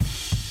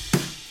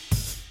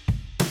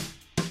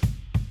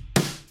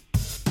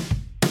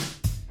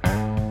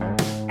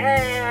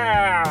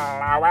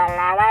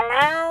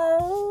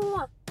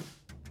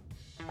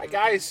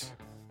guys.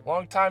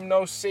 Long time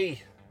no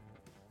see.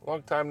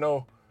 Long time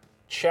no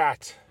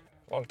chat.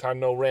 Long time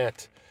no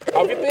rant.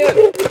 How have you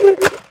been?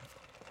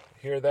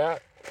 Hear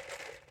that?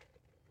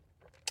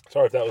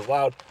 Sorry if that was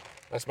loud.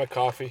 That's my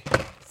coffee.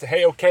 It's the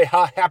Hey Okay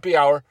Happy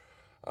Hour.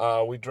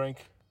 We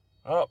drink.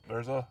 Oh,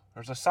 there's a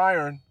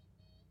siren.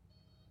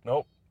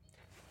 Nope.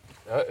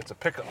 It's a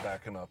pickup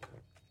backing up.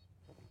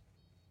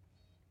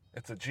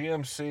 It's a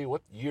GMC.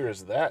 What year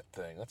is that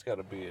thing? That's got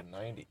to be a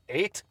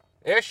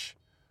 98-ish.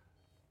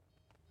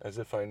 As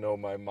if I know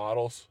my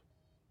models.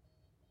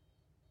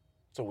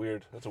 That's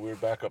a weird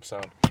backup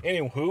sound.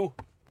 Anywho,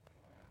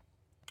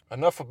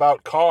 enough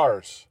about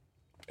cars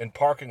and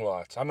parking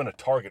lots. I'm in a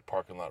Target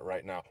parking lot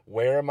right now.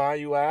 Where am I,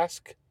 you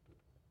ask?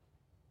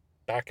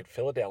 Back in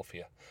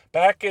Philadelphia.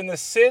 Back in the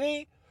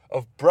city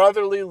of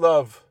brotherly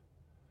love.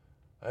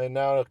 And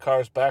now the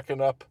car's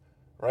backing up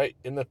right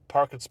in the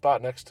parking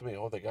spot next to me.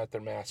 Oh, they got their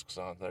masks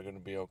on. They're going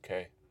to be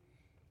okay.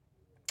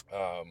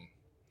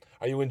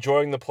 Are you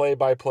enjoying the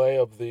play-by-play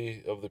of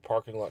the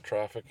parking lot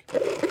traffic?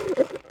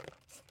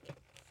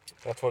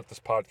 That's what this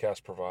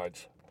podcast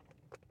provides.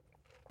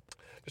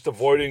 Just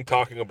avoiding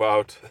talking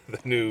about the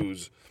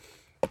news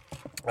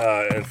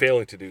and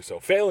failing to do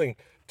so. Failing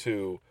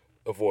to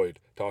avoid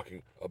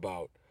talking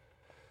about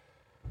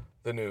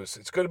the news.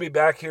 It's good to be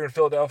back here in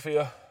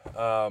Philadelphia.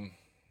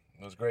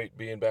 It was great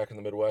being back in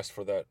the Midwest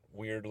for that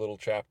weird little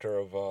chapter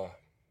of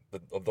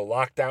the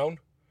lockdown.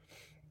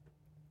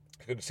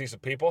 Good to see some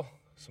people,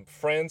 some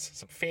friends,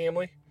 some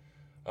family,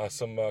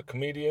 some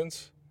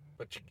comedians.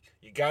 But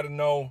you got to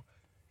know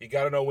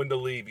when to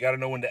leave. You got to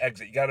know when to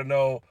exit. You got to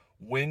know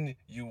when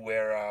you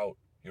wear out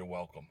your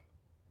welcome.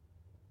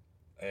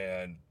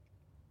 And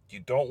you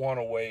don't want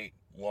to wait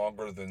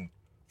longer than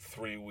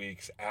 3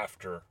 weeks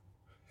after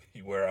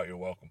you wear out your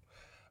welcome.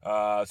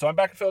 So I'm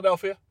back in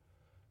Philadelphia.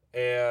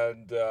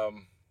 And it's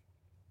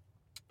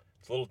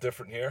a little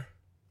different here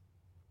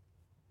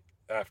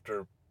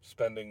after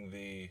spending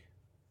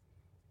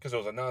because it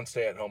was a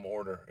non-stay-at-home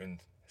order in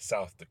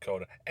South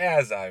Dakota.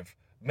 As I've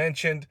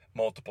mentioned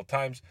multiple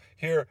times,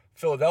 here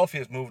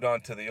Philadelphia's moved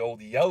on to the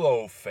old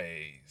yellow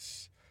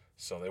phase.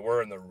 So they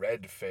were in the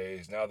red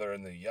phase. Now they're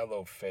in the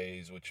yellow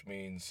phase, which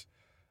means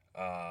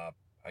I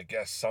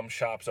guess some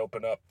shops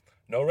open up.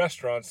 No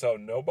restaurants, so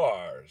no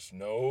bars,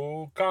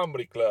 no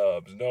comedy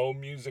clubs, no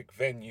music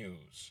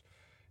venues.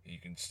 You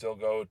can still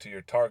go to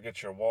your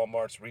Targets, your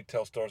Walmarts,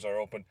 retail stores are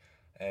open,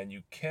 and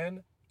you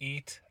can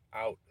eat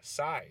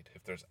outside.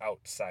 If there's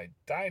outside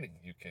dining,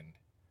 you can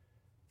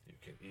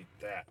eat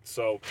that.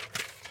 So,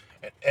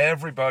 and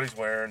everybody's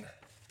wearing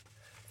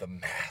the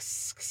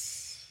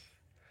masks.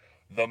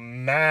 The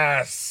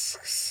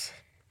masks.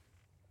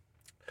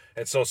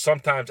 And so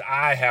sometimes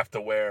I have to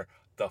wear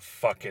the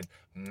fucking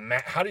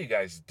how do you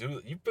guys do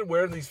it? You've been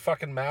wearing these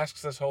fucking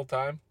masks this whole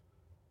time?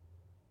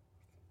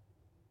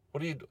 How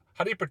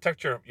do you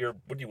protect your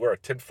what do you wear, a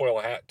tinfoil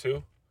hat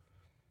too?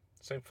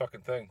 Same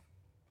fucking thing.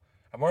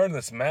 I'm wearing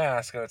this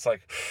mask and it's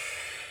like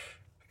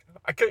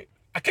I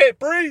can't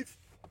breathe.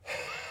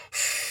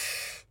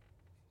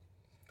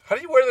 How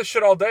do you wear this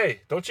shit all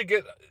day? Don't you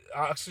get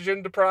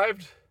oxygen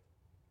deprived?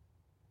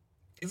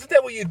 Isn't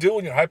that what you do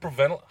when you're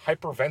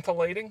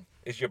hyperventilating?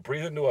 Is you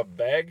breathe into a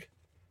bag?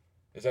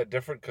 Is that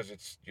different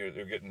because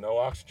you're getting no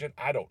oxygen?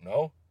 I don't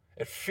know.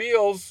 It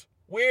feels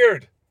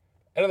weird.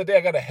 End of the day,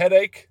 I got a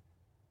headache.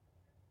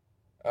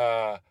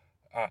 I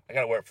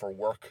got to wear it for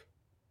work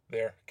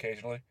there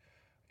occasionally.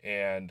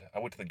 And I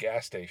went to the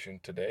gas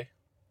station today.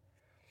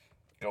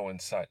 Go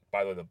inside.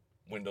 By the way, the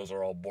windows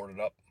are all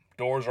boarded up.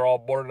 Doors are all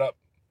boarded up.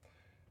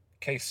 In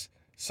case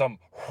some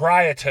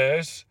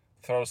rioters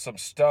throw some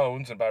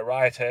stones. And by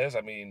rioters, I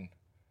mean,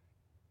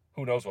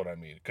 who knows what I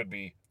mean. It could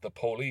be the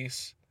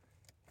police.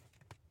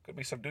 Could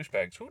be some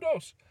douchebags. Who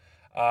knows?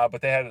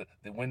 But they had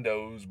the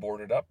windows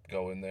boarded up.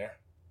 Go in there.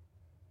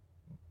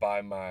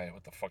 Buy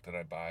what the fuck did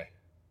I buy?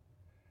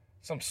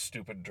 Some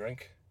stupid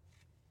drink.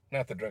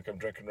 Not the drink I'm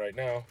drinking right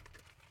now.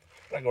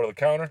 But I go to the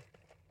counter.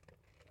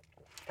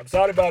 I'm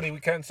sorry, buddy. We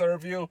can't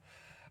serve you.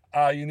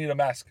 You need a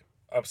mask.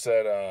 I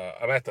said,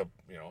 I'm at the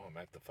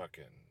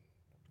fucking,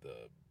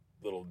 the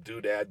little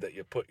doodad that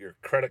you put your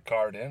credit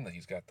card in. That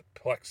he's got the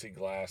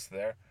plexiglass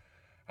there.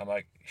 I'm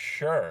like,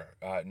 sure,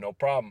 no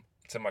problem.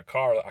 It's in my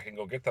car. I can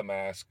go get the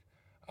mask.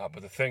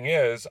 But the thing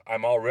is,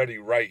 I'm already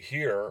right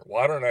here.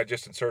 Why don't I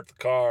just insert the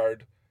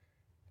card,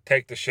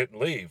 take the shit,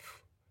 and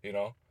leave? You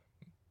know?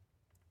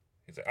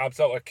 He's like, I'm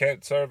sorry, I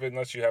can't serve it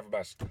unless you have a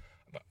mask. I'm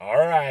like, all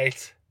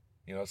right.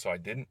 You know, so I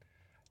didn't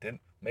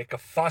make a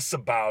fuss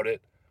about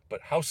it.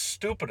 But how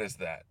stupid is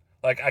that?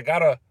 Like,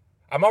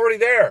 I'm already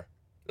there.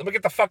 Let me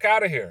get the fuck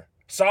out of here.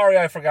 Sorry,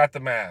 I forgot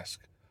the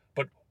mask.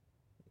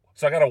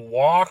 So I got to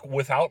walk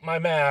without my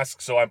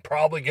mask, so I'm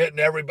probably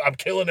I'm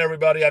killing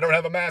everybody. I don't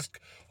have a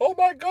mask. Oh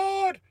my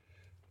God.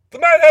 The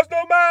man has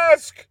no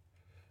mask.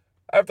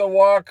 I have to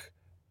walk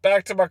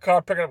back to my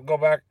car, pick it up, go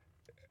back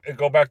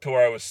to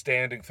where I was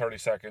standing 30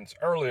 seconds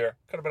earlier.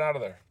 Could have been out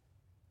of there.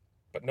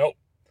 But nope.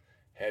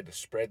 Had to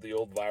spread the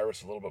old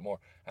virus a little bit more.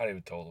 I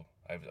even told him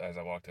as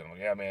I walked in. I'm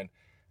like, yeah, man,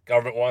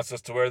 government wants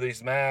us to wear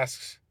these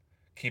masks.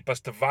 keep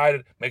us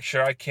divided, make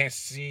sure I can't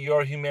see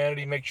your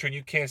humanity, make sure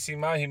you can't see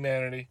my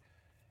humanity.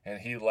 And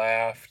he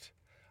laughed.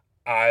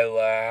 I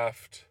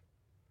laughed.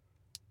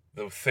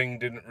 The thing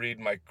didn't read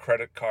my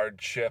credit card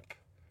chip.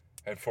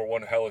 And for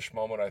one hellish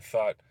moment, I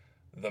thought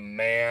the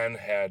man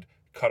had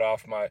cut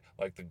off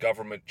the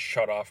government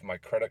shut off my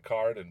credit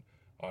card. And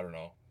I don't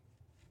know.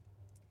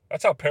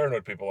 That's how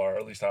paranoid people are, or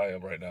at least I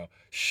am right now.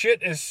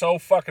 Shit is so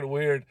fucking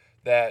weird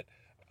that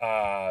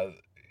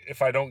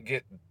if I don't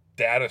get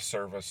data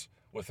service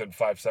within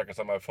 5 seconds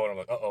on my phone, I'm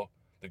like, uh-oh,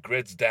 the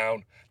grid's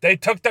down. They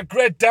took the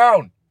grid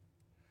down!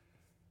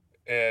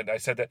 And I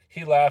said that.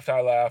 He laughed,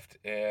 I laughed,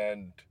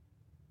 and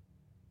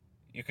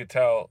you could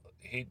tell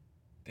he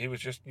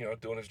was just,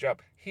 doing his job.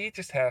 He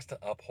just has to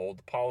uphold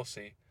the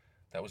policy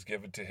that was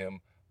given to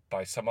him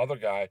by some other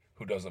guy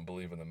who doesn't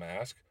believe in the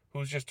mask,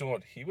 who's just doing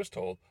what he was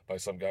told by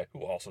some guy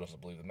who also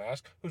doesn't believe in the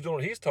mask, who's doing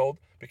what he's told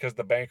because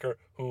the banker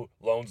who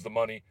loans the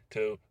money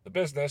to the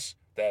business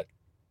that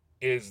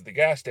is the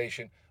gas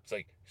station was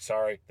like,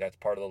 sorry, that's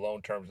part of the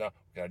loan terms now.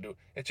 We got to do it.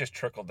 It just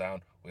trickled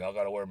down. We all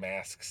got to wear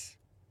masks.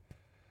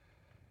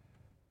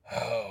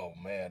 Oh,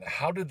 man.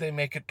 How did they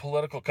make it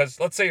political? Because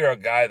let's say you're a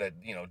guy that,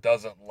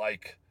 doesn't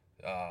like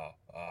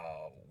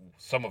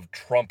some of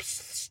Trump's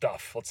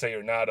stuff. Let's say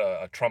you're not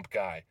a Trump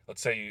guy.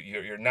 Let's say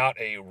you're not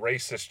a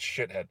racist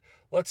shithead.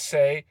 Let's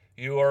say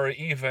you are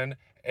even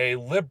a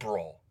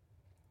liberal,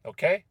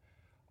 okay?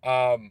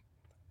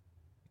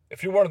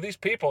 If you're one of these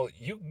people,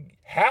 you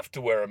have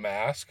to wear a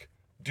mask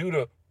due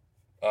to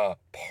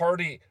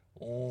party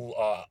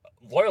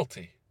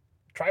loyalty,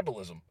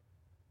 tribalism.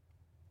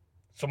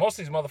 So most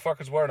of these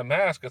motherfuckers wearing a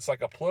mask, it's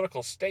like a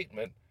political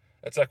statement.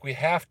 It's like we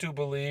have to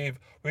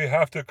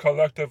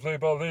collectively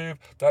believe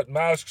that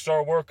masks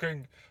are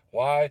working.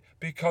 Why?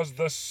 Because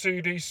the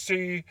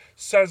CDC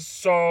says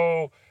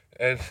so.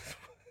 And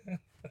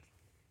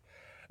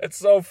it's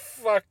so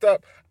fucked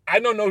up. I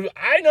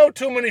know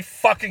too many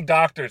fucking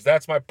doctors.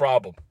 That's my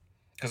problem.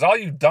 Because all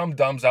you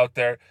dum-dums out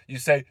there, you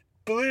say,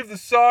 believe the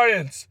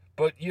science.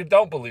 But you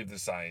don't believe the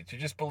science. You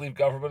just believe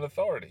government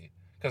authority.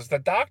 Because the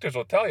doctors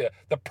will tell you,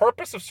 the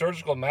purpose of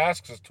surgical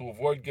masks is to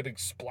avoid getting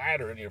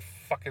splatter in your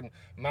fucking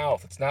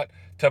mouth. It's not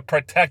to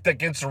protect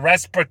against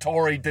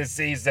respiratory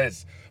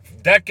diseases. For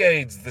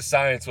decades, the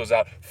science was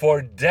out.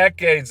 For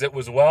decades, it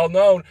was well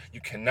known. You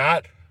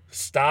cannot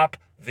stop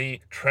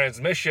the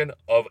transmission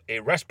of a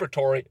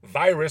respiratory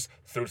virus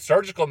through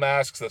surgical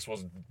masks. This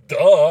was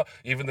duh.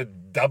 Even the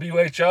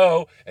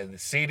WHO and the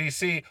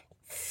CDC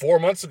 4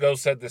 months ago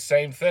said the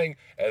same thing.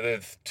 And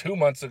then 2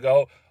 months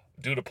ago,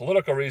 due to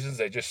political reasons,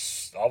 they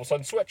just all of a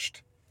sudden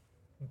switched.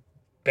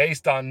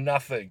 Based on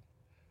nothing.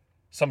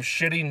 Some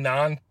shitty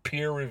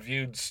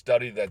non-peer-reviewed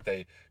study that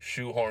they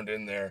shoehorned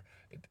in there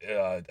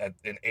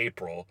in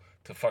April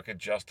to fucking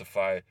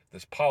justify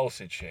this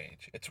policy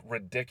change. It's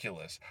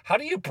ridiculous. How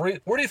do you breathe?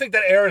 Where do you think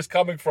that air is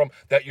coming from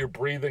that you're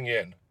breathing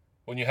in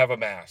when you have a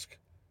mask?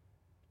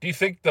 Do you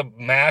think the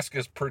mask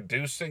is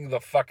producing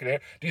the fucking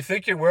air? Do you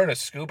think you're wearing a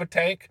scuba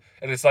tank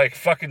and it's like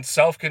fucking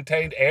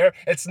self-contained air?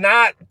 It's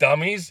not,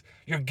 dummies.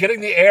 You're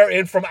getting the air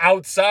in from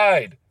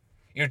outside.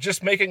 You're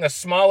just making a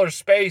smaller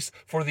space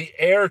for the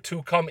air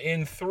to come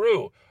in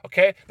through.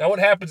 Okay? Now what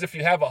happens if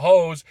you have a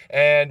hose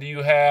and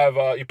you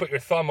put your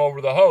thumb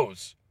over the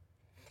hose?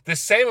 The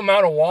same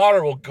amount of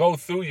water will go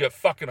through your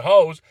fucking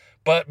hose,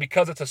 but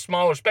because it's a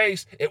smaller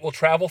space, it will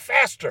travel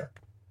faster.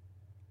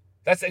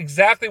 That's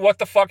exactly what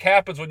the fuck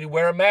happens when you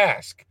wear a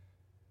mask.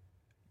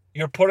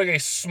 You're putting a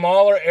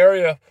smaller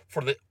area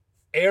for the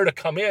air to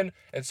come in,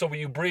 and so when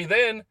you breathe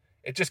in,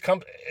 it's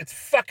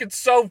fucking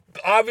so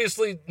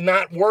obviously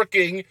not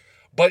working,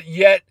 but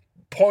yet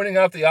pointing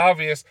out the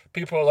obvious,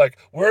 people are like,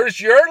 where's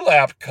your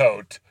lab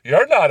coat?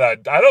 I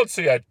don't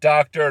see a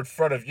doctor in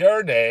front of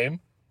your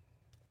name.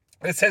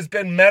 This has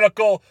been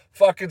medical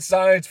fucking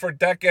science for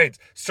decades.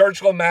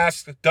 Surgical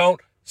masks don't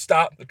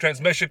stop the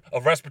transmission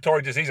of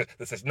respiratory diseases.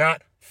 This is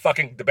not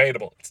fucking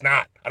debatable. It's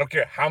not. I don't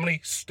care how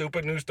many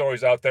stupid news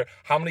stories out there,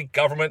 how many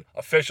government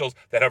officials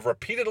that have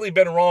repeatedly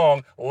been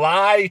wrong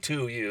lie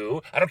to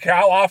you. I don't care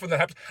how often that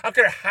happens. I don't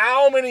care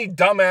how many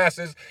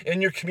dumbasses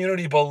in your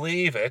community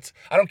believe it.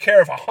 I don't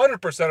care if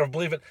 100% of them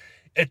believe it.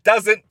 It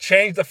doesn't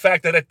change the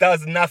fact that it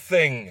does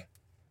nothing.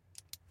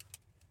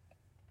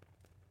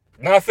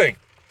 Nothing.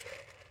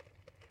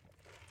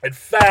 In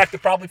fact,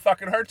 it probably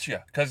fucking hurts you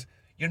because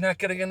you're not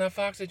getting enough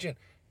oxygen.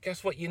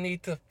 Guess what you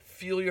need to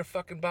fuel your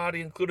fucking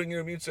body, including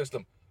your immune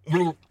system?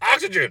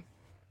 Oxygen!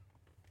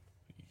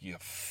 You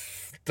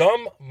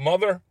dumb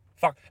motherfucker.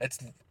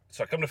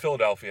 So I come to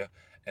Philadelphia,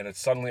 and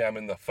it's suddenly I'm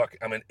in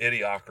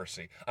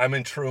Idiocracy. I'm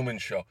in Truman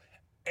Show.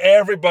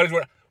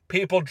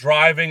 People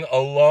driving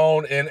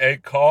alone in a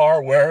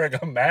car wearing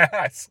a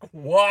mask.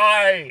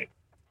 Why?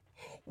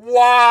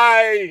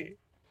 Why?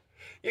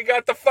 You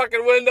got the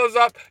fucking windows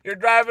up. You're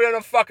driving in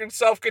a fucking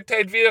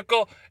self-contained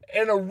vehicle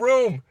in a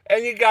room,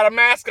 and you got a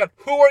mask on.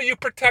 Who are you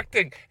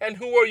protecting? And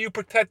who are you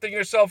protecting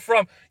yourself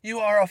from? You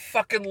are a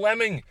fucking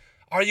lemming.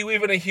 Are you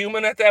even a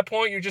human at that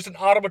point? You're just an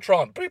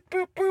automatron. Boop,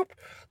 boop, boop.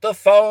 The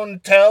phone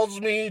tells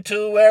me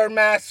to wear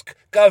mask.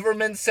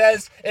 Government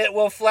says it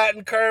will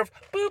flatten curve.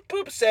 Boop,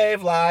 boop,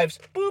 save lives.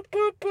 Boop,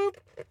 boop, boop.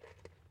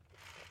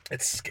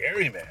 It's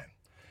scary, man.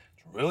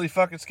 It's really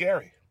fucking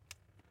scary.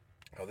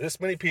 How this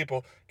many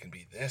people can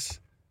be this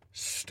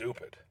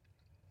stupid.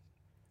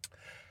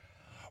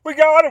 We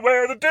gotta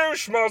wear the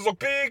douche muzzle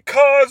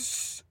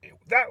because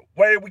that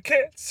way we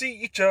can't see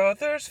each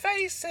other's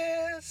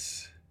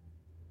faces.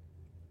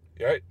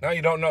 Right? Now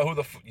you don't know who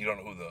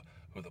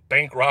the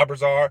bank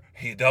robbers are.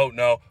 You don't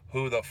know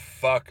who the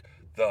fuck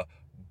the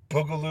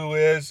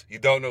boogaloo is. You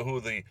don't know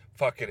who the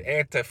fucking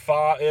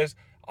Antifa is.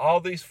 All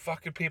these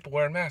fucking people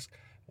wearing masks.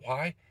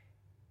 Why?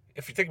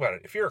 If you think about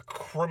it, if you're a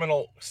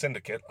criminal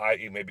syndicate,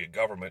 i.e. maybe a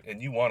government,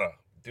 and you want to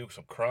do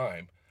some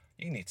crime,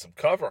 you need some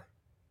cover.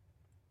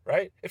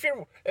 Right? If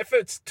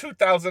it's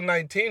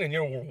 2019 and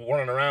you're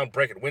running around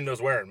breaking windows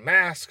wearing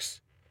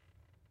masks,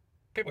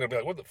 people are going to be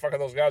like, what the fuck are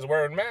those guys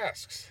wearing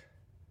masks?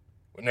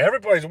 When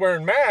everybody's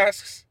wearing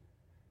masks,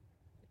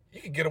 you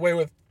can get away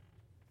with...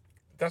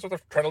 That's what they're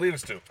trying to lead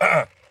us to.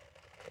 Do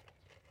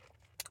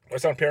I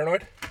sound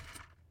paranoid?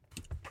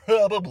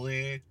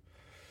 Probably.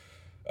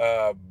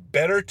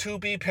 Better to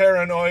be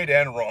paranoid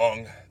and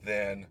wrong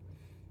than,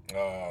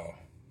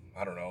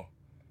 I don't know,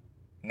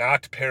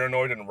 not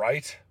paranoid and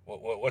right.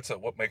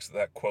 What makes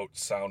that quote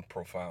sound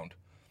profound?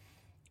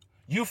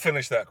 You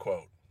finish that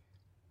quote.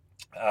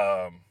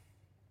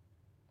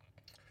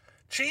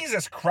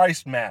 Jesus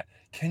Christ, Matt.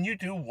 Can you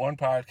do one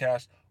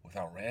podcast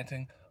without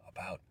ranting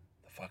about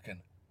the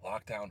fucking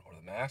lockdown or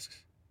the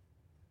masks?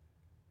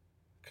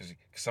 Because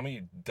some of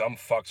you dumb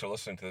fucks are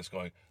listening to this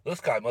going,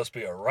 this guy must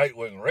be a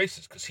right-wing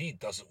racist because he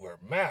doesn't wear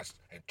masks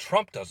and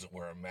Trump doesn't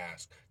wear a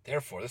mask.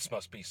 Therefore, this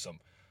must be some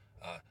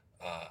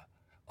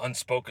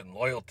unspoken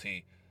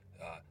loyalty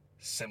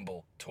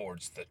symbol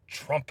towards the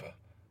Trump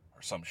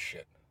or some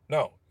shit.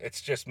 No,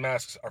 it's just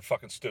masks are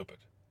fucking stupid.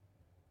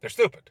 They're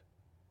stupid.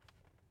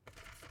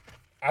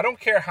 I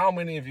don't care how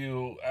many of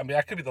you, I mean,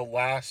 I could be the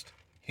last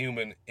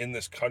human in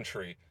this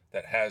country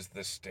that has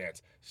this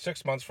stance.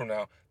 6 months from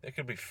now, they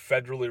could be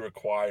federally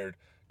required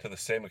to the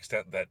same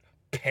extent that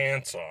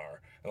pants are.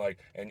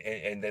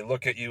 And they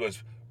look at you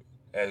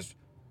as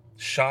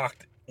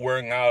shocked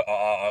wearing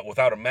out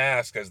without a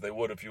mask as they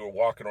would if you were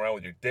walking around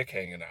with your dick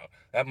hanging out.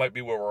 That might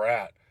be where we're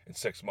at in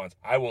 6 months.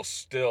 I'm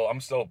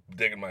still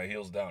digging my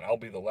heels down. I'll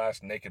be the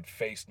last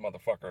naked-faced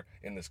motherfucker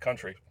in this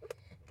country.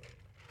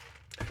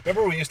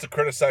 Remember we used to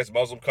criticize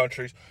Muslim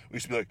countries? We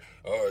used to be like,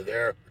 oh,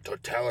 they're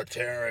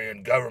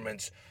totalitarian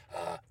governments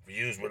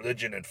use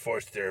religion and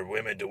force their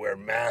women to wear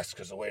masks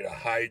as a way to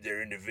hide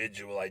their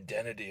individual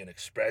identity and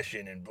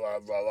expression and blah,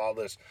 blah, all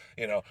this.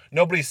 You know,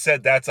 nobody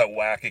said that's a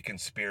wacky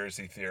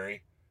conspiracy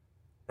theory,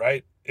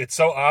 right? It's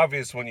so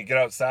obvious when you get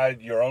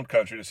outside your own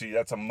country to see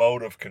that's a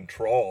mode of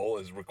control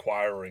is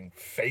requiring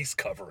face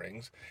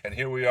coverings. And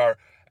here we are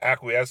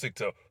acquiescing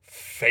to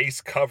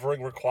face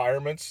covering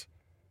requirements.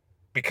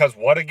 Because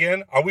what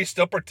again? Are we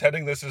still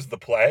pretending this is the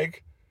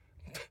plague?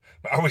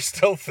 Are we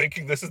still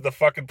thinking this is the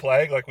fucking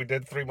plague like we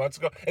did 3 months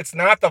ago? It's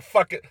not the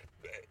fucking...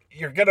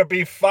 You're gonna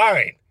be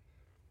fine.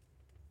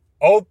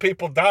 Old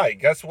people die.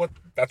 Guess what?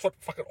 That's what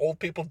fucking old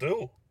people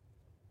do.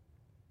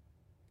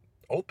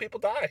 Old people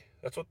die.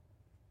 That's what...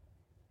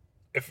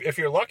 If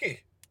you're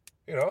lucky,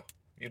 you know,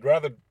 you'd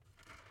rather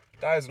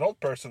die as an old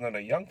person than a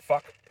young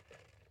fuck.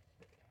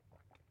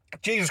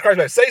 Jesus Christ,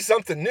 man, say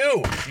something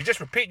new. You're just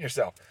repeating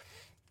yourself.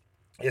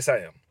 Yes, I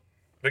am.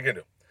 Begin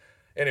to.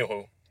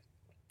 Anywho,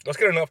 let's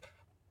get enough.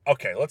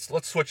 Okay, let's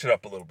switch it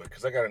up a little bit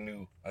because I got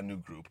a new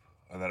group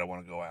that I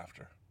want to go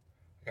after.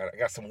 I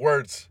got some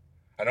words.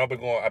 I know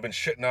I've been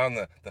shitting on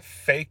the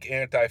fake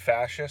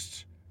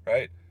anti-fascists,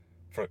 right?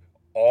 For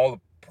all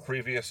the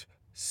previous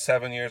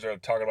 7 years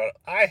of talking about,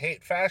 I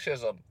hate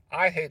fascism.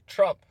 I hate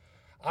Trump.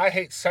 I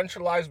hate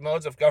centralized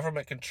modes of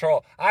government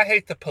control. I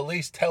hate the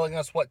police telling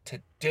us what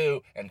to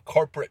do and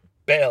corporate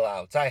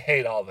bailouts. I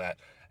hate all that.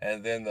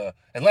 And then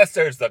unless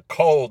there's the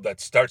cold that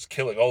starts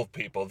killing old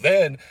people,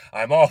 then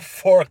I'm all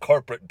for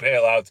corporate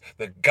bailouts,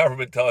 the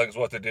government telling us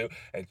what to do,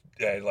 and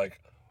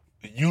like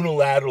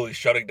unilaterally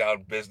shutting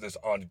down business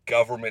on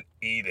government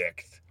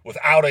edict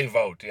without a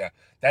vote. Yeah,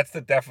 that's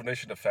the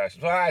definition of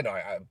fascism. Well, I know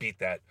I beat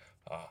that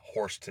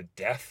horse to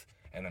death,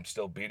 and I'm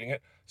still beating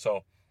it.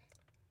 So,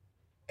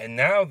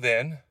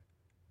 the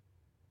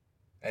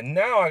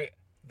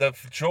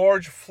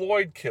George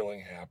Floyd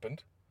killing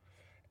happened,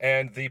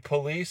 and the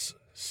police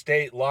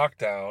state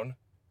lockdown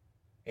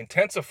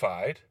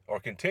intensified or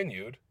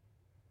continued.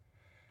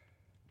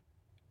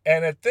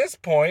 And at that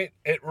point,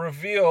 it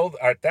revealed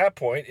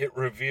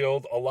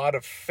a lot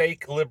of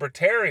fake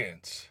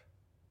libertarians.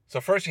 So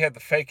first you had the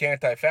fake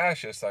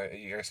anti-fascists. I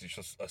guess you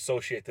should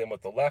associate them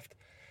with the left.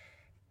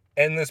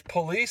 And this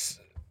police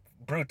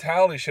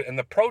brutality shit and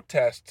the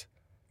protest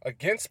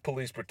against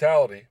police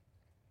brutality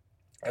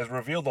has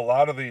revealed a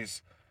lot of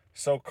these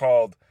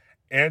so-called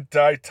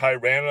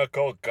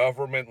anti-tyrannical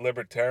government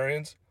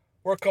libertarians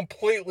were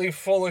completely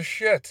full of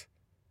shit.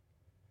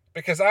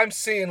 Because I'm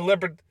seeing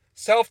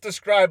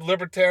self-described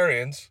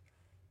libertarians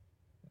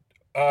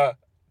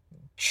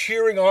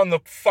cheering on the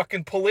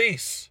fucking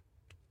police.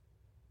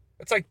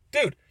 It's like,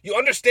 dude, you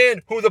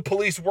understand who the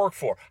police work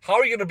for. How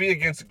are you going to be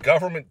against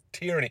government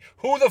tyranny?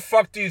 Who the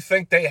fuck do you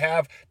think they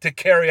have to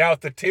carry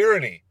out the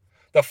tyranny?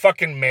 The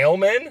fucking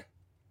mailmen?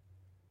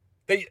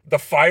 The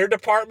fire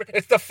department?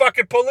 It's the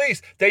fucking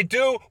police. They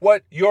do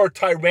what your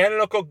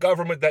tyrannical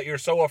government that you're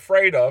so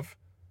afraid of,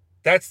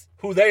 that's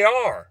who they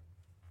are.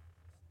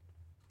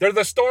 They're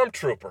the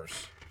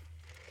stormtroopers.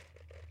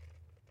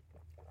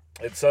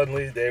 And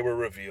suddenly they were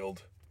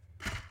revealed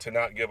to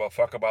not give a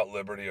fuck about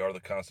liberty or the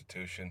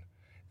Constitution.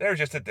 They're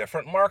just a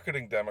different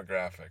marketing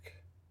demographic.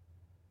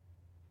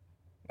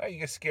 Now you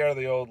get scared of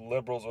the old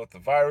liberals with the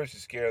virus. You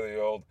scare the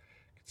old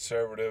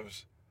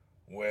conservatives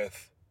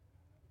with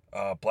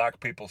black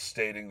people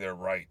stating their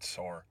rights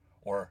or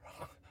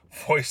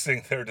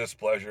voicing their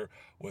displeasure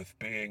with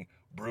being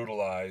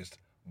brutalized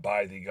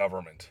by the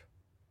government.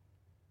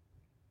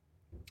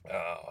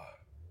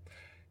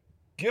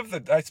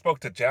 I spoke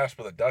to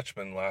Jasper the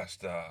Dutchman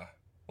last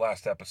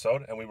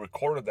episode, and we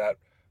recorded that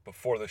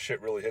before the shit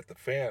really hit the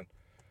fan.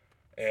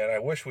 And I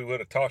wish we would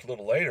have talked a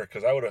little later,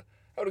 because I would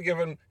have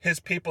given his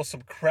people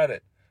some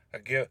credit. I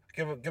give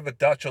the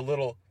Dutch a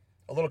little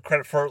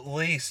credit for at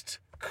least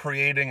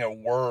creating a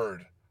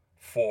word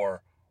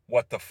for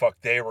what the fuck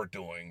they were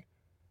doing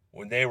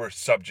when they were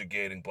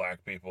subjugating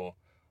black people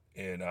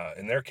in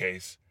their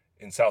case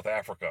in South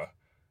Africa.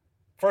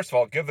 First of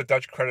all, give the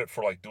Dutch credit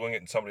for like doing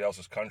it in somebody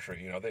else's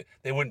country. You know,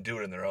 they wouldn't do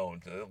it in their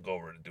own. They'll go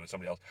over and do it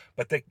somebody else.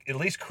 But they at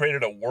least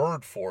created a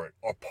word for it.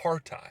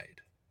 Apartheid.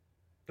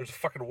 There's a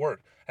fucking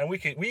word. And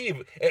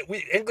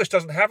English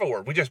doesn't have a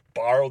word. We just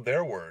borrowed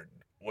their word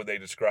when they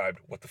described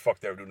what the fuck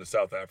they were doing to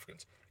South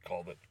Africans.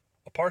 Called it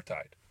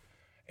apartheid.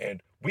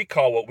 And we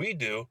call what we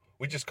do,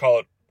 we just call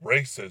it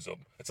racism.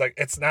 It's like,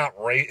 it's not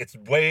it's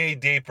way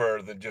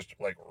deeper than just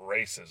like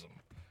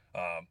racism.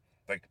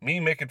 Like me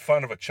making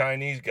fun of a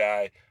Chinese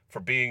guy for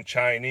being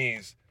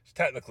Chinese is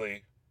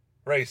technically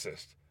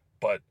racist.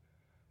 But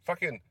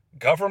fucking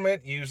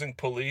government using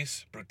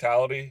police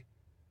brutality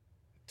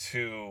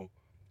to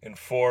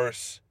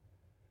enforce,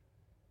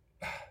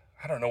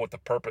 I don't know what the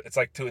purpose, it's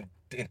like to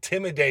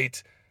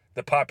intimidate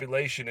the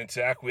population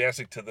into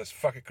acquiescing to this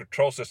fucking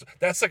control system.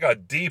 That's like a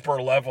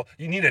deeper level.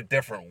 You need a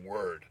different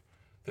word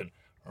than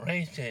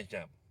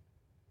racism.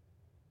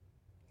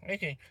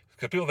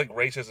 Because people think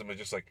racism is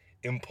just like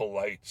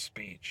impolite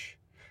speech.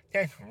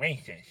 That's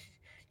racist.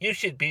 You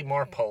should be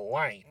more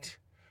polite.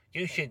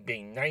 You should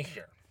be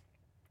nicer.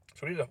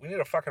 So we need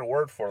a fucking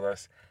word for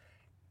this.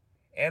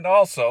 And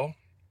also,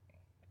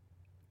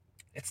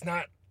 it's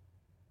not,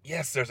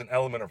 yes, there's an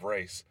element of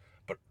race,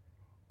 but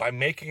by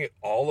making it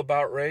all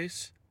about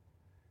race,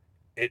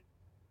 it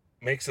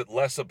makes it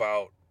less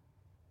about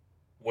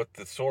what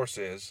the source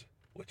is,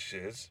 which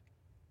is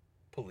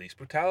police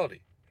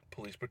brutality.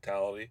 Police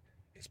brutality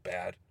is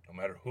bad no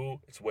matter who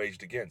it's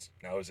waged against.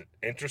 Now, is it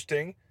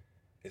interesting?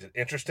 Is it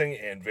interesting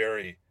and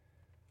very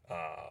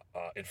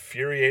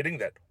infuriating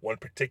that one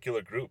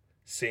particular group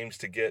seems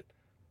to get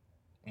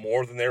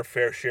more than their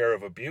fair share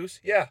of abuse?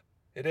 Yeah,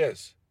 it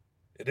is.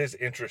 It is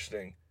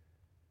interesting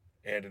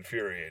and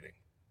infuriating.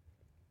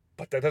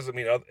 But that doesn't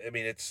mean,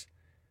 it's...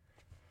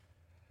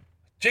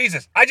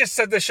 Jesus, I just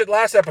said this shit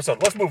last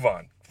episode. Let's move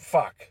on.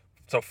 Fuck.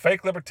 So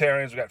fake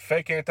libertarians, we got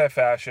fake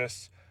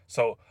anti-fascists.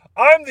 So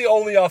I'm the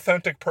only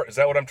authentic person. Is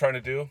that what I'm trying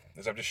to do?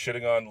 Is I'm just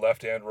shitting on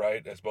left and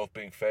right as both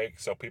being fake?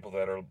 So people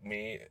that are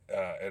me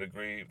and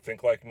agree,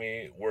 think like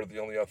me, we're the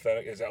only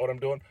authentic. Is that what I'm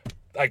doing?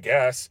 I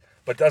guess.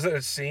 But doesn't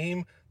it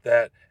seem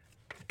that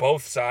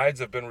both sides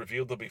have been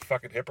revealed to be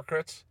fucking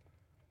hypocrites?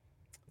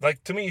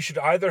 Like, to me, you should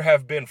either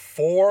have been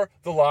for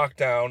the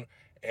lockdown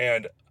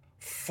and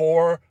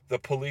for the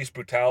police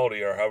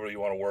brutality, or however you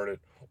want to word it,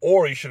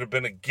 or you should have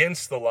been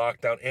against the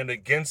lockdown and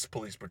against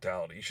police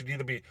brutality. You should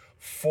either be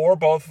for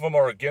both of them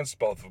or against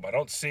both of them. I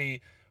don't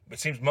see, it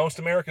seems most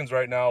Americans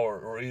right now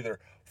are either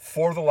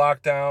for the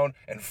lockdown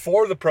and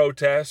for the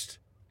protest,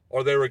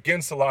 or they're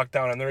against the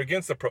lockdown and they're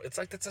against the It's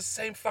like, it's the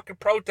same fucking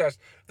protest.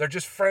 They're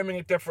just framing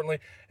it differently,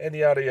 and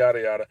yada,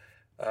 yada,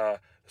 yada.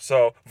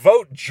 So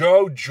vote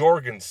Joe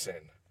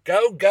Jorgensen.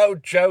 Go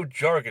Joe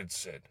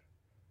Jorgensen.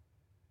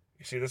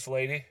 You see this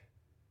lady?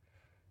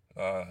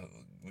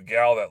 The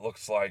gal that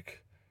looks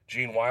like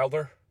Gene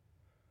Wilder.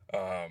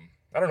 I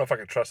don't know if I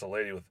could trust a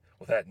lady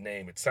with that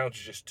name. It sounds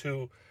just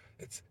too...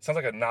 It sounds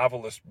like a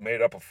novelist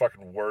made up a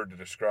fucking word to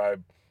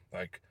describe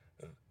like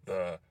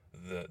the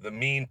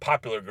mean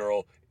popular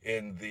girl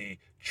in the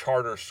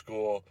charter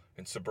school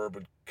in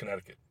suburban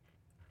Connecticut.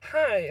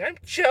 Hi, I'm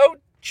Joe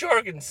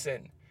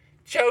Jorgensen.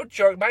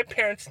 My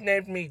parents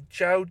named me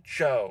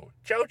Jojo.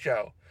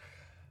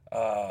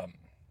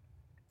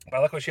 I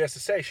like what she has to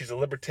say. She's a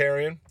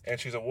libertarian and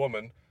she's a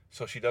woman,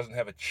 so she doesn't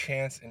have a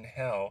chance in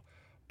hell.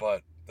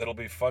 But it'll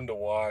be fun to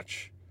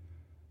watch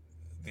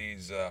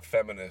these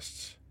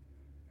feminists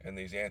and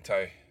these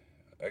I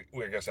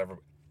guess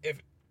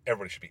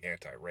everybody should be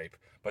anti-rape,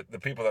 but the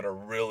people that are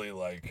really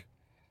like,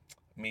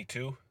 me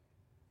too.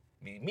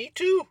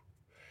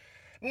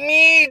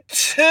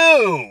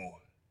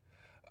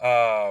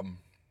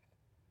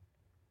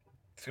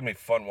 It's going to be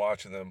fun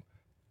watching them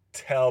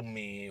tell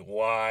me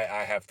why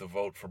I have to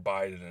vote for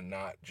Biden and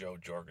not Joe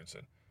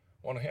Jorgensen.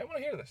 I want to hear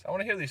this. I want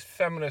to hear these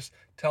feminists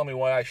tell me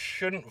why I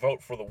shouldn't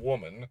vote for the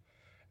woman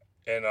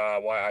and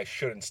why I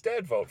should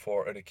instead vote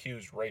for an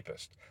accused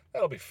rapist.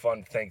 That'll be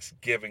fun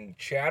Thanksgiving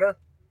chatter.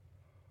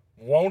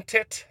 Won't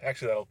it?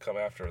 Actually, that'll come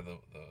after the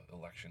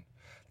election.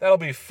 That'll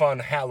be fun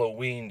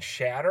Halloween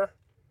chatter.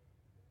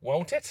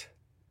 Won't it?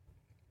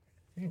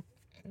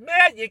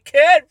 Man, you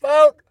can't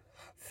vote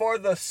for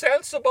the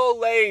sensible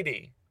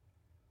lady.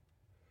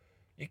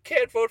 You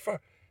can't vote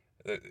for...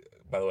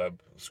 By the way, I'm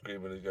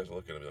screaming. You guys are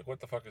looking at me like, what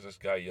the fuck is this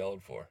guy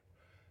yelling for?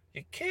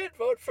 You can't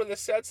vote for the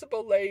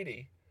sensible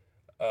lady.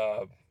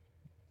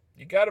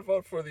 You got to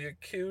vote for the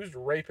accused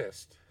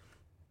rapist.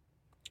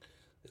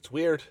 It's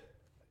weird.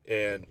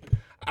 And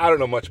I don't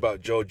know much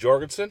about Joe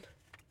Jorgensen,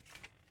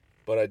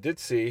 but I did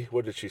see,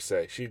 what did she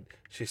say? She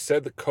said she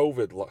said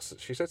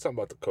something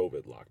about the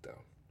COVID lockdown.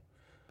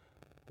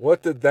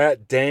 What did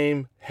that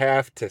dame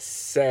have to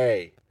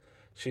say?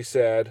 She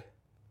said,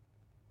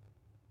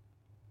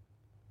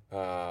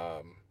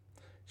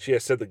 she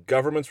has said the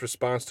government's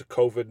response to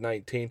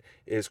COVID-19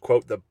 is,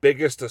 quote, the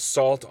biggest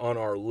assault on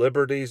our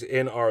liberties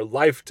in our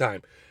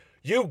lifetime.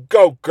 You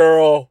go,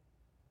 girl.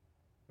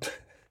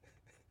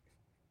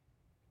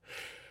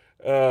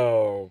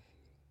 Oh,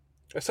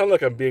 I sound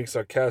like I'm being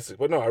sarcastic,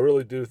 but no, I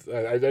really do.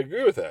 I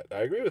agree with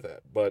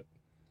that. But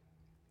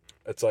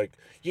it's like,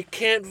 you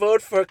can't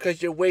vote for it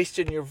because you're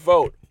wasting your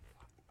vote.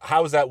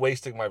 How is that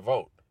wasting my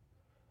vote?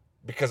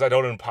 Because I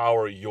don't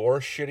empower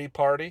your shitty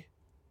party?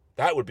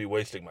 That would be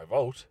wasting my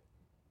vote.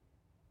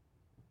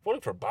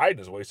 Voting for Biden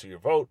is wasting your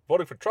vote.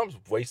 Voting for Trump's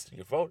wasting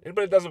your vote.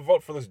 Anybody that doesn't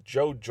vote for this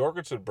Joe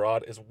Jorgensen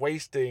broad is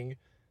wasting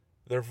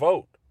their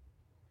vote.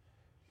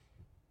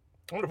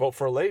 I'm going to vote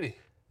for a lady.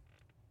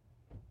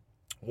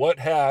 What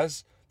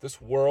has this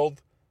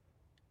world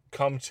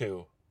come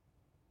to?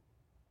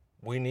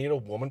 We need a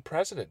woman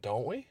president,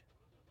 don't we?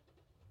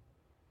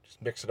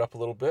 Just mix it up a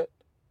little bit.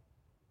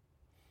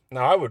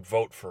 Now, I would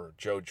vote for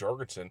Joe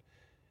Jorgensen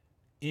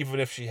even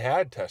if she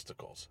had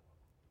testicles.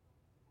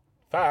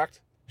 In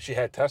fact, if she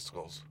had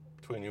testicles,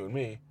 between you and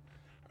me,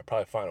 I'd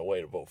probably find a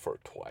way to vote for her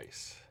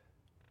twice.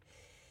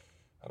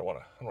 I don't want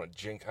to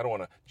jinx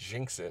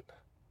it.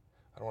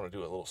 I don't want to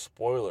do a little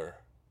spoiler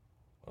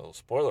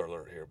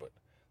alert here, but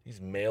these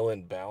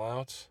mail-in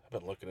bailouts, I've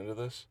been looking into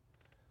this.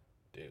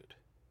 Dude,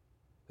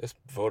 this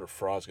voter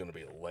fraud is going to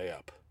be a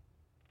layup.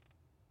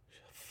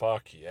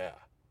 Fuck yeah.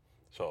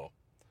 So,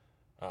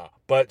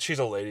 but she's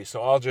a lady,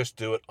 so I'll just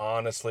do it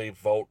honestly.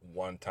 Vote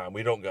one time.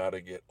 We don't got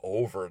to get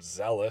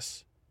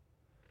overzealous.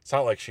 It's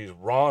not like she's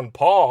Ron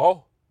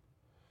Paul.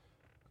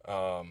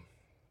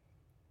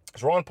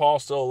 Is Ron Paul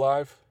still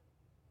alive?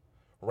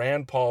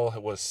 Rand Paul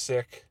was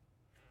sick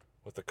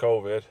with the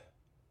COVID.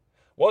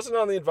 Wasn't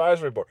on the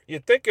advisory board.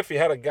 You'd think if you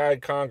had a guy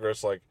in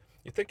Congress,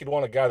 you'd think you'd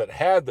want a guy that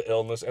had the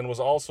illness and was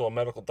also a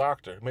medical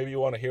doctor. Maybe you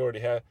want to hear what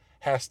he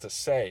has to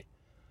say.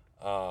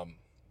 Right?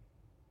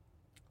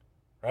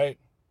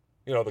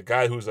 You know, the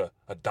guy who's a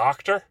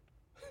doctor.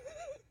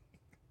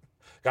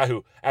 Guy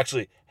who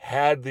actually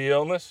had the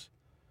illness.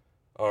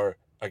 Or,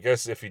 I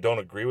guess if you don't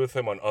agree with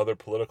him on other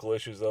political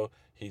issues, though,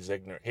 he's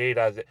ignorant.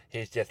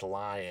 He's just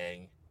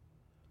lying.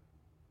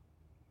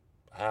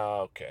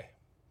 Okay.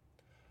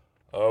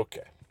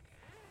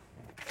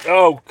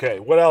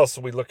 What else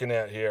are we looking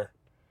at here?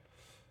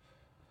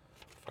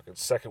 Fucking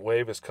second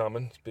wave is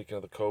coming. Speaking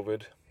of the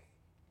COVID.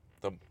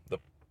 The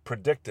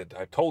predicted,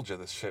 I told you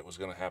this shit was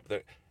going to happen.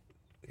 They're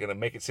going to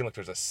make it seem like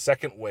there's a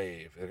second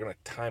wave. They're going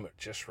to time it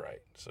just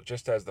right. So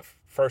just as the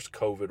first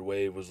COVID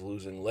wave was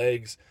losing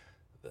legs,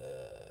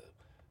 the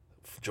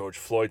George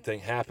Floyd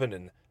thing happened,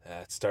 and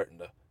it's starting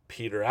to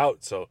peter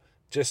out. So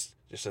just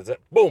as that,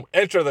 boom,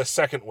 enter the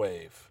second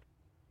wave.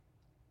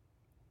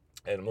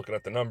 And I'm looking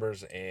at the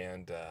numbers,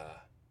 and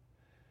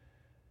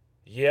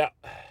yeah.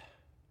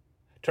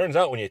 Turns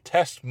out when you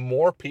test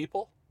more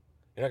people,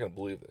 you're not going to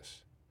believe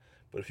this,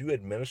 but if you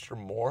administer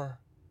more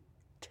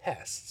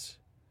tests,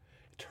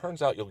 it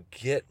turns out you'll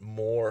get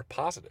more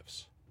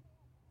positives.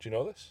 Do you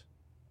know this?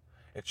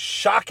 It's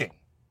shocking.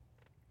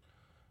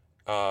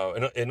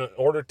 In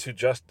order to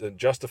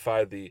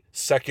justify the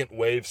second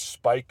wave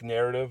spike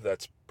narrative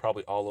that's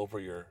probably all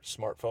over your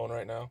smartphone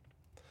right now,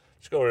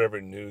 just go to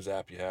every news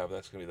app you have.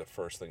 That's going to be the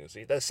first thing you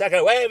see. The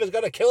second wave is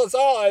going to kill us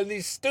all, and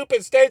these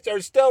stupid states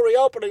are still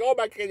reopening. Oh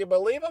my, can you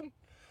believe them?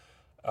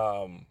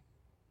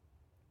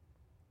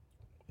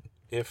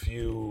 If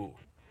you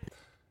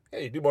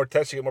do more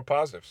tests, you get more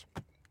positives.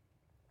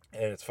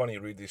 And it's funny,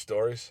 you read these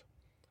stories,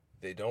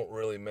 they don't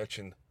really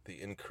mention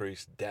the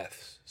increased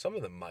deaths. Some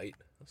of them might.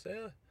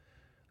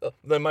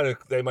 They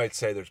might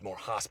say there's more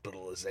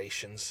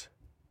hospitalizations.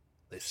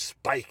 They've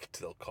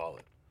spiked, they'll call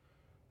it.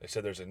 They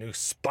said there's a new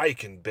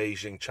spike in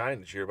Beijing,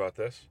 China. Did you hear about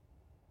this?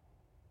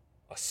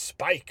 A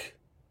spike.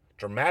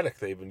 Dramatic.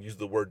 They even used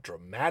the word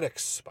dramatic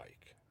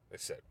spike. They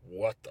said,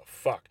 what the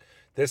fuck?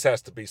 This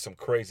has to be some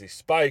crazy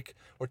spike.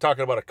 We're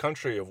talking about a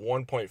country of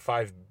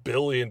 1.5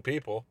 billion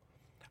people.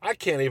 I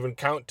can't even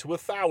count to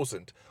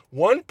 1,000.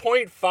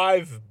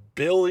 1.5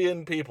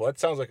 billion people. That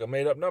sounds like a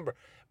made-up number.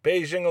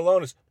 Beijing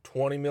alone is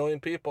 20 million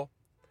people.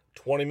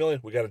 20 million.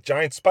 We got a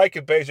giant spike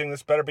in Beijing.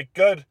 This better be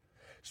good.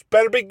 This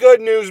better be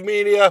good, news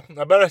media.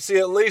 I better see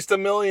at least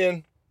 1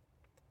 million.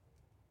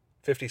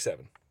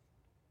 57.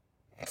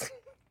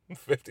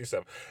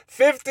 57.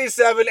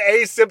 57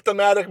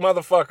 asymptomatic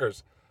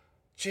motherfuckers.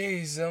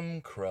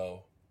 Jeez,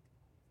 crow.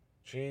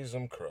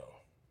 Jeez, crow.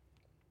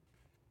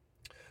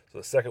 So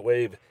the second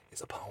wave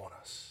is upon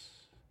us.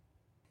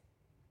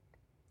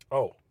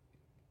 Oh,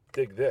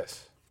 dig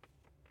this.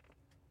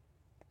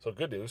 So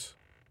good news.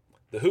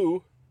 The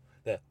WHO,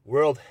 the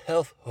World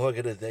Health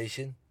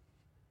Organization,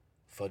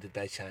 funded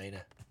by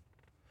China,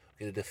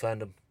 going to defund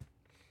them.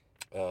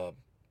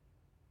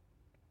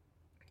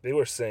 They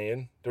were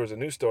saying, there was a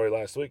news story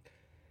last week.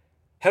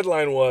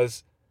 Headline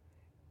was,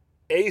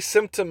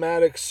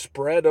 asymptomatic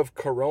spread of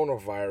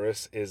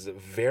coronavirus is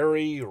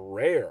very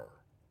rare,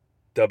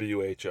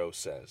 WHO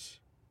says.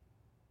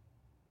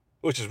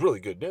 Which is really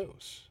good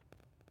news.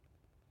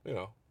 You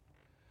know,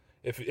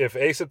 if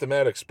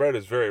asymptomatic spread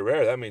is very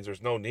rare, that means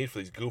there's no need for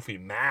these goofy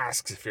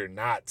masks if you're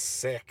not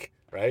sick,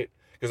 right?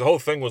 Because the whole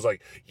thing was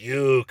like,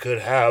 you could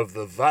have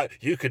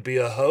you could be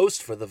a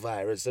host for the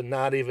virus and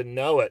not even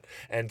know it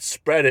and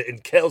spread it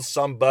and kill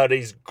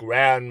somebody's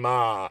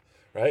grandma,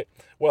 right?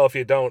 Well, if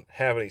you don't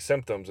have any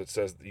symptoms, it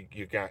says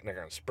you're not going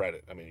to spread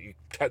it. I mean, you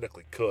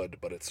technically could,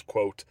 but it's,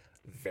 quote,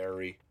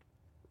 very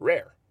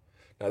rare.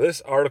 Now,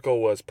 this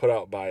article was put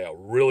out by a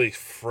really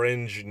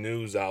fringe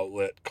news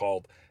outlet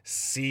called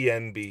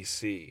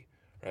CNBC,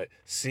 right?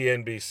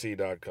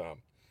 CNBC.com.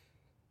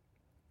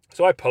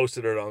 So I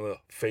posted it on the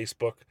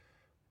Facebook.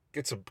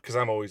 Because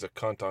I'm always a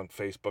cunt on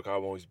Facebook.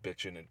 I'm always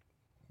bitching and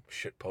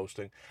shit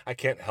posting. I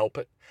can't help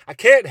it. I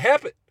can't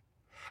help it.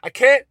 I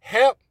can't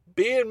help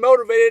being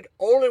motivated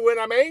only when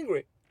I'm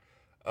angry.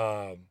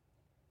 So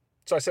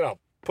I said I'll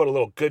put a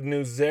little good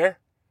news there.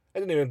 I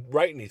didn't even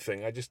write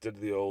anything. I just did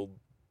the old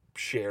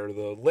share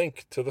the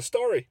link to the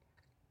story.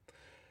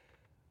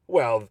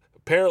 Well,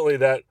 apparently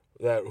that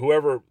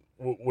whoever,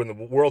 when the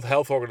World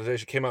Health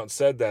Organization came out and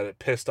said that, it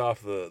pissed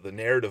off the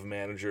narrative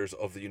managers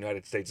of the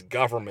United States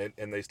government,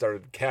 and they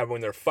started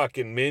having their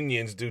fucking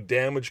minions do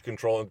damage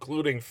control,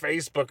 including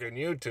Facebook and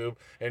YouTube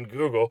and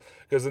Google.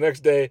 Because the next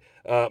day,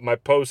 my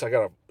post, I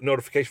got a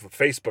notification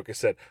from Facebook. It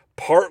said,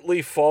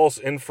 partly false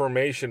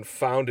information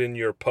found in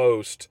your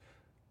post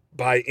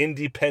by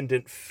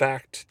independent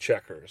fact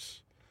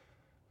checkers.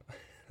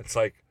 It's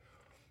like,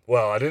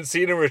 well, I didn't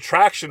see any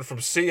retraction from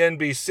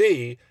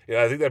CNBC.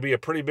 I think that'd be a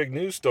pretty big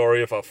news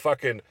story if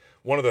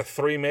one of the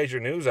three major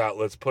news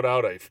outlets put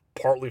out a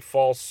partly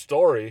false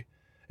story,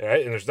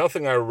 right? And there's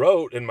nothing I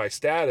wrote in my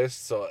status,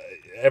 so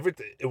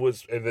everything, it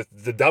was, and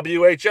the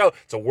WHO,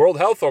 it's a World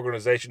Health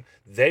Organization,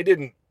 they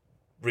didn't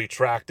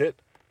retract it,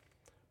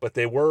 but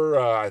they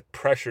were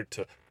pressured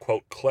to,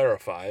 quote,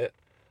 clarify it,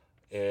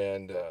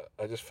 and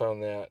I just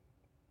found that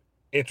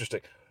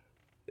interesting.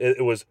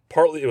 It was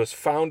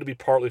found to be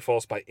partly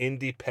false by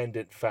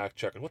independent fact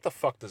checkers. What the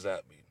fuck does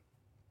that mean?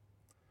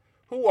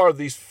 Who are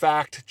these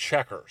fact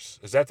checkers?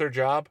 Is that their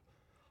job?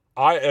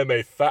 I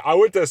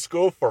went to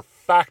school for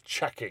fact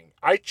checking.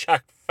 I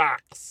check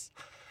facts.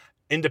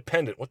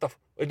 Independent.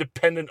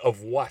 Independent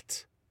of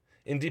what?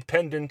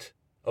 Independent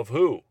of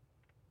who?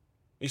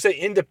 You say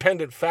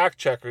independent fact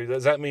checker,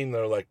 does that mean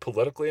they're like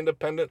politically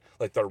independent?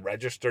 Like they're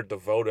registered to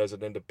vote as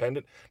an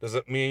independent? Does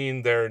it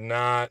mean they're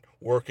not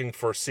working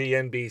for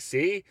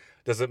CNBC?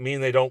 Does it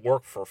mean they don't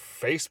work for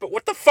Facebook?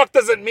 What the fuck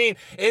does it mean,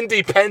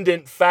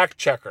 independent fact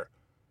checker?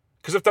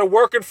 Because if they're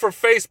working for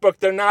Facebook,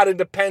 they're not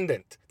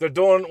independent. They're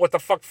doing what the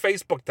fuck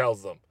Facebook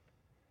tells them.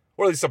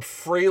 What are these, some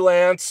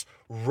freelance,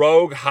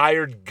 rogue,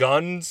 hired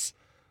guns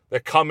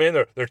that come in?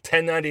 They're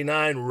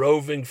 1099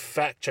 roving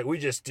fact check. We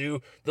just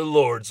do the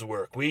Lord's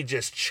work. We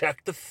just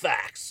check the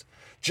facts.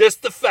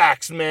 Just the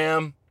facts,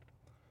 ma'am.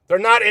 They're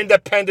not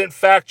independent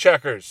fact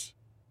checkers.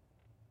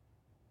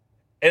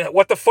 And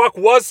what the fuck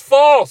was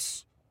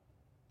false?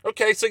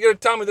 Okay, so you're going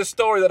to tell me the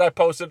story that I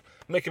posted,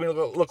 making me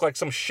look like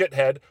some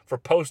shithead for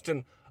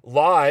posting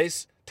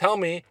lies. Tell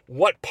me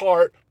what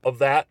part of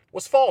that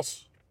was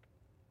false.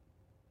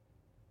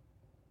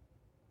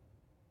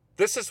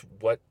 This is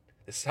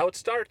how it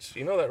starts.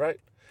 You know that, right?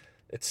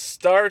 It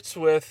starts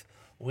with,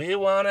 we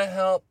want to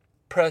help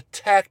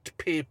protect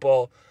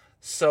people,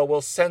 so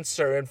we'll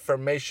censor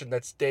information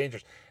that's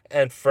dangerous.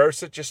 And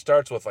first it just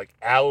starts with like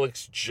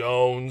Alex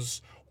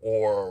Jones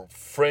or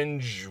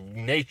fringe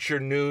nature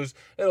news.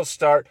 It'll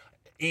start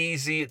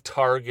easy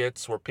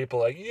targets where people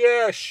are like,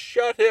 yeah,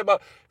 shut him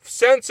up.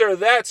 Censor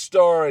that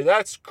story.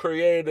 That's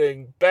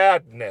creating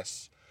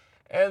badness.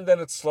 And then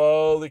it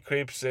slowly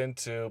creeps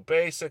into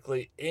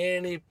basically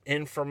any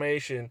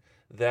information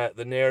that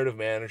the narrative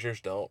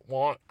managers don't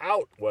want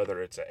out,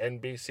 whether it's an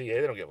NBC,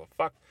 they don't give a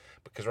fuck.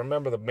 Because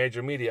remember, the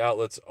major media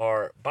outlets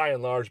are, by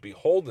and large,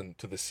 beholden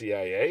to the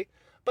CIA,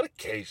 but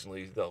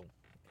occasionally they'll,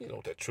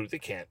 the truth,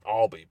 it can't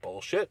all be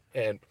bullshit.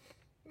 And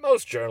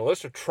most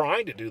journalists are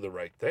trying to do the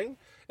right thing.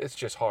 It's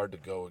just hard to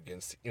go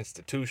against the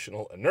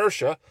institutional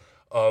inertia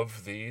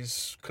of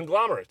these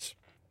conglomerates.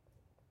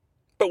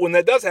 But when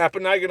that does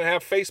happen, now you're going to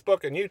have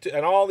Facebook and YouTube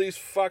and all these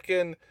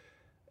fucking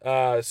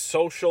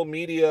social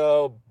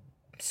media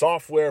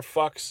software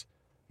fucks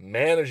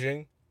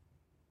managing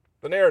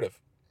the narrative.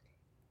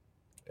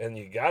 And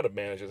you got to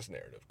manage this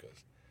narrative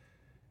because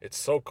it's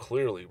so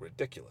clearly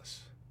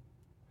ridiculous.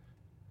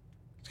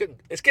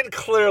 It's getting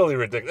clearly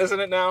ridiculous, isn't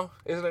it now?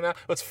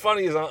 What's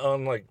funny is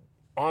on like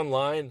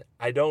online,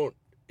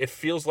 it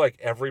feels like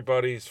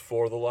everybody's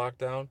for the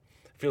lockdown.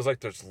 It feels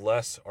like there's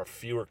less or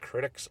fewer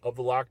critics of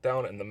the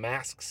lockdown and the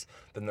masks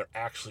than there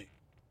actually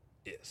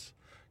is.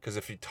 Because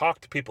if you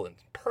talk to people in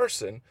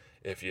person,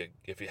 if you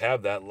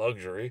have that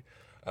luxury,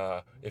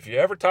 if you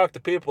ever talk to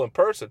people in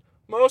person,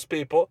 most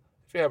people,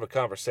 if you have a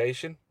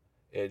conversation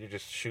and you're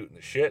just shooting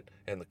the shit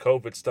and the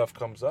COVID stuff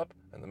comes up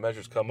and the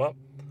measures come up,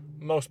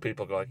 most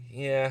people go like,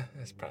 yeah,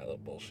 that's probably a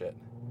little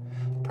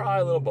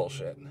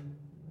bullshit.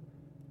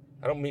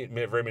 I don't meet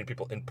very many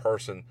people in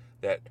person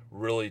that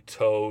really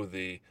toe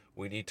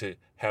we need to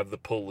have the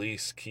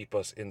police keep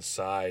us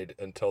inside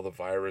until the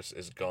virus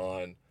is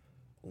gone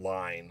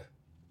line.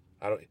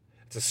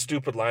 It's a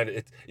stupid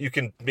line. You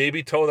can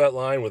maybe toe that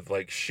line with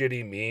like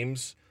shitty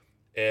memes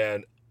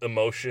and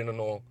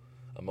emotional.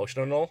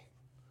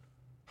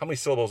 How many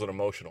syllables are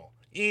emotional?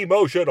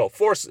 Emotional.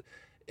 Force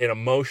in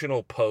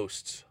emotional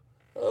posts.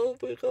 Oh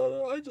my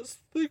God, I just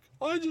think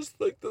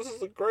this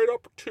is a great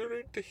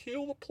opportunity to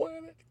heal the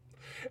planet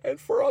and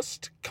for us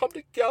to come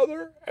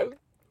together and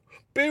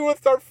be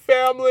with our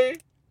family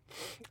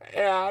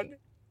and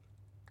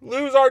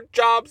lose our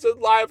jobs and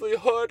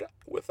livelihood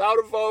without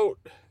a vote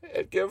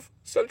and give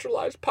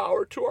centralized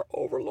power to our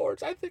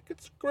overlords. I think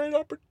it's a great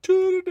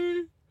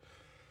opportunity.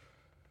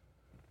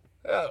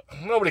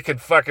 Nobody can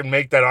fucking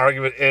make that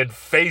argument in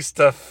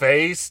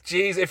face-to-face.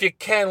 Jeez, if you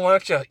can, why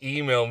don't you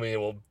email me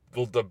and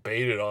we'll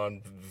debate it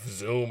on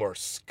Zoom or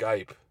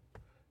Skype.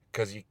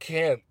 Because you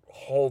can't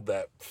hold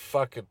that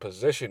fucking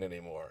position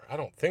anymore. I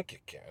don't think you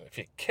can. If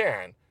you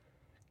can,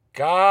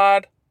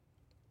 God,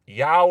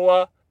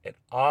 Yahweh, and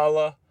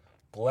Allah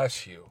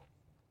bless you.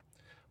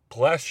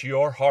 Bless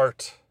your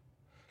heart.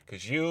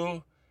 Because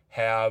you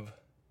have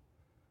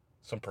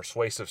some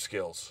persuasive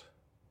skills.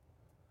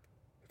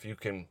 If you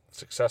can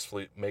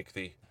successfully make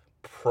the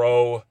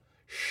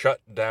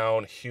shut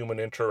down human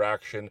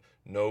interaction,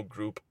 no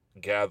group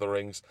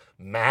gatherings,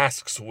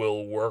 masks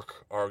will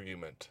work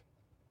argument.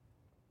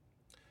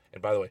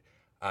 And by the way,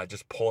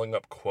 just pulling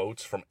up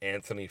quotes from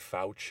Anthony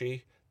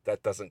Fauci,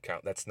 that doesn't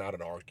count. That's not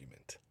an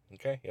argument.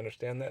 Okay? You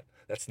understand that?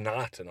 That's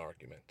not an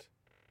argument.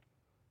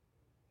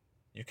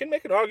 You can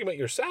make an argument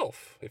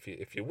yourself if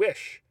you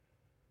wish.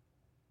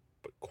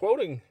 But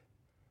quoting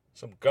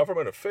some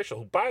government official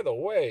who, by the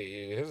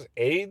way, his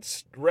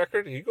AIDS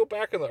record, you go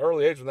back in the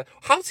early age of that.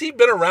 How's he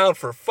been around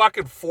for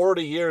fucking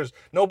 40 years?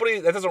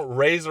 That doesn't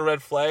raise a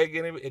red flag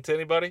to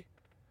anybody?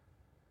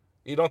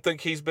 You don't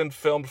think he's been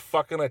filmed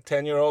fucking a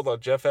 10-year-old on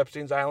Jeff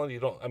Epstein's island? You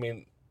don't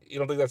think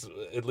that's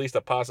at least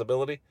a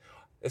possibility?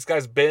 This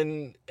guy's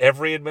been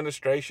every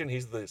administration.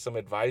 He's some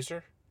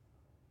advisor.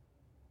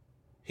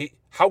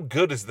 How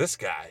good is this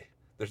guy?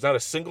 There's not a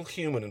single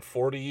human in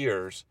 40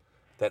 years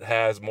that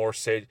has more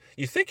sage.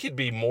 You think he'd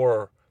be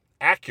more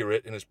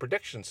accurate in his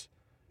predictions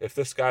if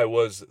this guy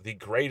was the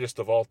greatest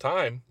of all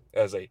time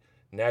as a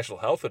national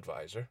health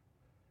advisor.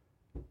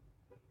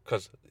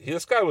 Because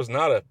this guy was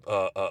not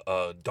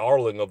a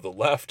darling of the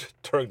left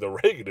during the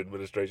Reagan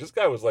administration. This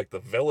guy was like the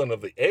villain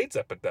of the AIDS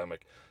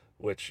epidemic,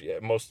 which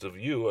most of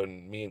you,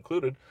 and me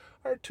included,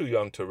 are too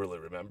young to really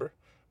remember.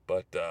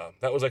 But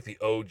that was like the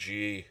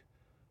OG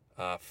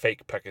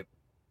fake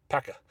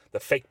the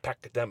fake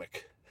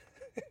pacademic.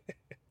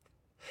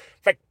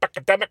 Fake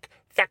pacademic.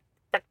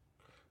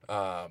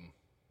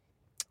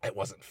 It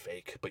wasn't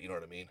fake, but you know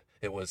what I mean.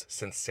 It was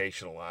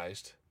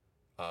sensationalized.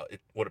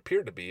 What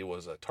appeared to be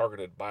was a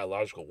targeted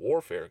biological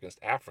warfare against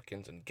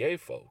Africans and gay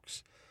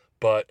folks.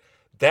 But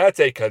that's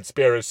a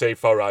conspiracy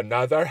for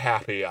another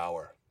happy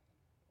hour.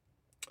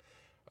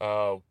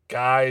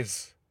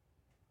 Guys,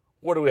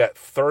 what are we at?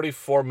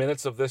 34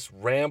 minutes of this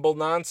ramble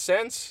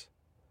nonsense?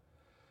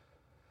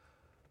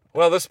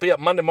 Well, this will be up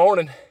Monday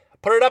morning.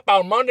 Put it up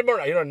on Monday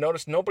morning.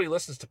 Notice nobody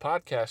listens to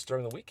podcasts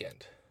during the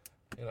weekend.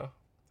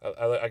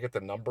 I get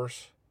the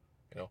numbers.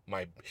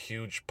 My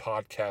huge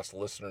podcast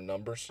listener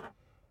numbers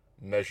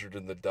measured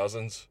in the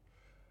dozens.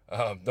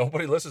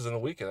 Nobody listens in the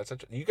weekend. That's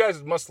interesting. You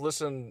guys must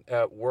listen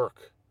at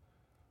work,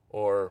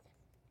 or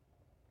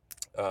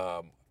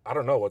I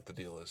don't know what the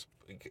deal is.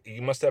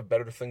 You must have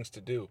better things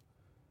to do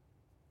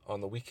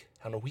on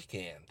a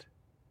weekend.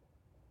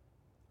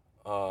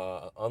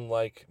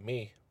 Unlike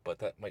me, but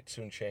that might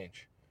soon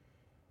change.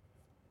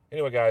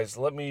 Anyway, guys,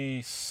 let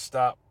me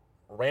stop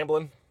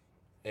rambling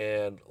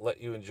and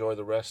let you enjoy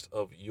the rest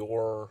of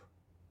your...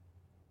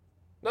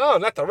 No,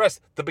 not the rest.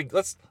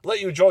 Let's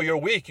let you enjoy your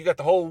week. You got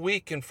the whole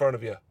week in front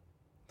of you.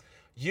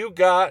 You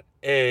got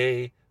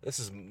this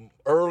is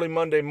early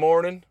Monday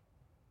morning.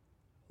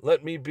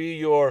 Let me be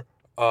your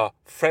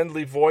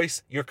friendly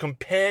voice, your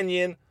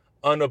companion,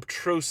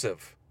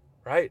 unobtrusive,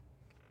 right?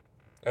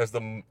 As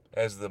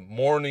the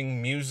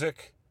morning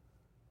music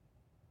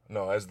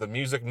No, as the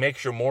music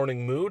makes your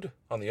morning mood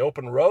on the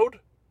open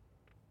road.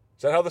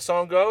 Is that how the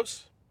song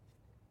goes?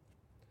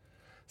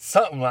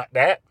 Something like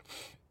that.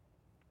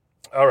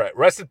 All right.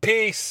 Rest in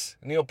peace,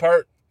 Neil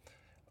Peart.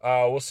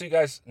 We'll see you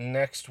guys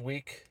next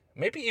week.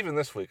 Maybe even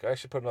this week. I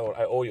should put another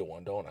one. I owe you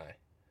one, don't I?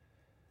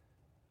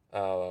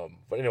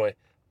 But anyway,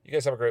 you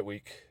guys have a great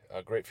week,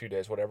 a great few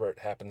days, whatever it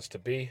happens to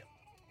be.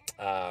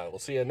 We'll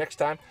see you next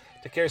time.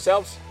 Take care of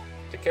yourselves.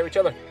 Take care of each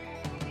other.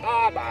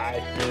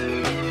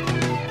 Bye-bye.